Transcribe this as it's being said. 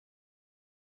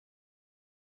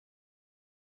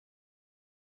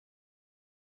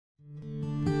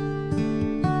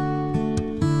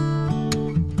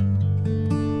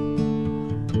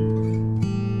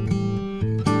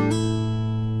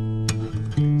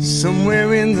Somewhere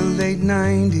in the late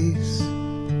 90s,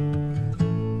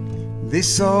 they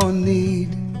saw a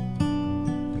need.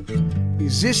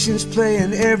 Musicians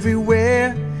playing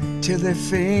everywhere till their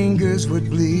fingers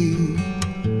would bleed.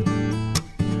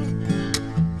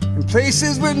 In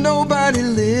places where nobody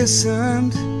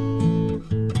listened,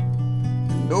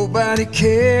 and nobody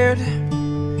cared,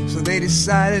 so they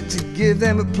decided to give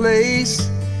them a place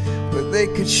where they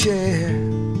could share.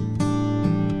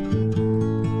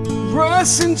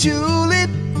 Russ and Julie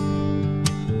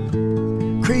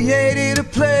created a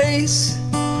place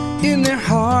in their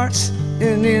hearts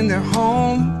and in their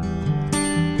home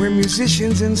where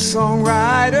musicians and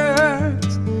songwriters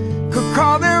could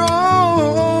call their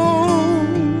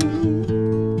own.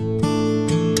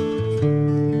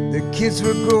 Their kids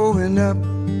were growing up,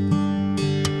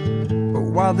 but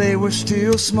while they were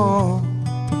still small,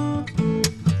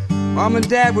 Mom and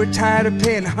Dad were tired of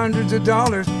paying hundreds of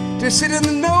dollars to sit in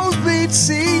the nosebleed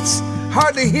seats,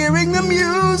 hardly hearing the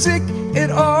music at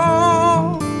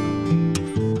all.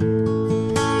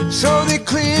 So they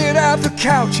cleared out the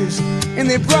couches and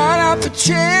they brought out the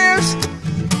chairs,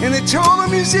 and they told the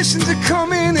musicians to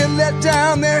come in and let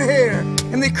down their hair,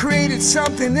 and they created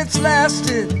something that's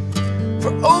lasted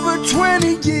for over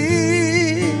 20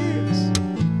 years.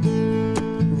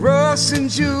 Russ and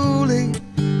Julie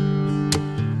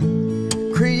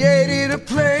created a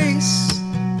place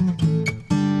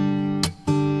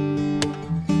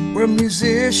where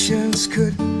musicians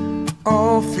could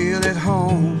all feel at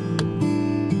home.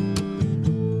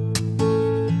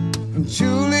 And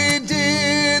Julie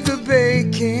did the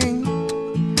baking,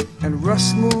 and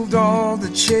Russ moved all the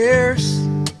chairs,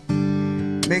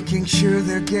 making sure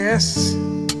their guests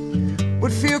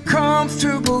would feel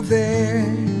comfortable there.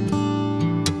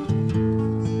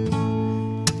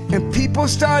 And people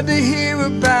started to hear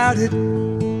about it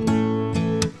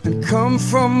and come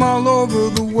from all over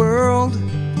the world,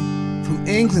 from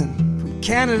England, from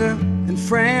Canada and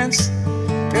France,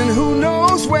 and who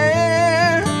knows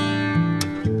where.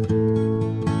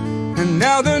 And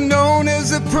now they're known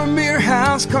as a premier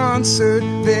house concert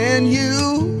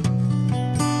venue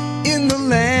in the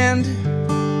land,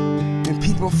 and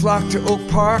people flock to Oak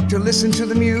Park to listen to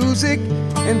the music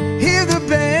and hear the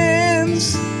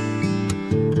bands.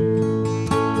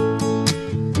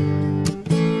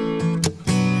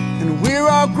 And we're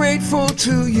all grateful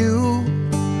to you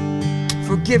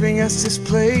for giving us this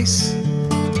place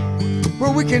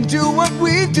where we can do what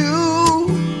we do.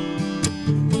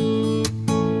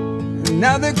 And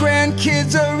now the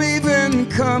grandkids are even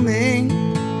coming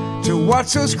to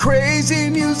watch those crazy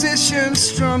musicians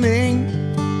strumming,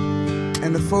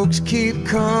 and the folks keep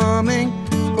coming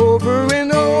over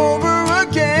and over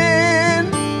again.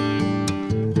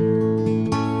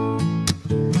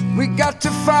 We got to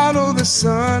follow the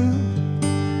sun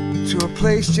to a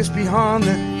place just beyond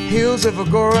the hills of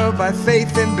Agora by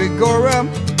Faith and Bigora.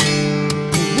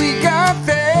 We got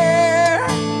there,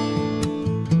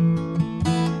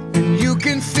 and you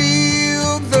can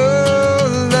feel the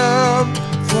love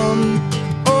from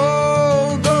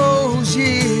all those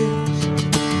years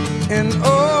and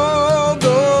all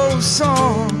those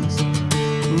songs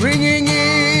ringing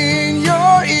in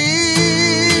your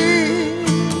ear.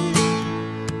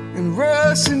 And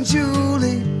Russ and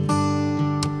Julie,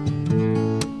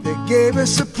 they gave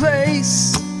us a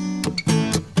place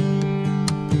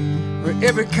where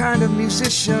every kind of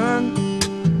musician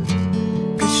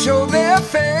could show their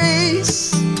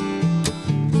face.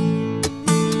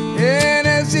 And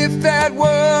as if that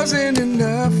wasn't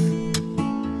enough,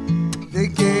 they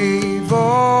gave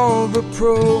all the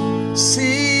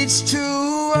proceeds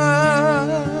to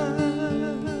us.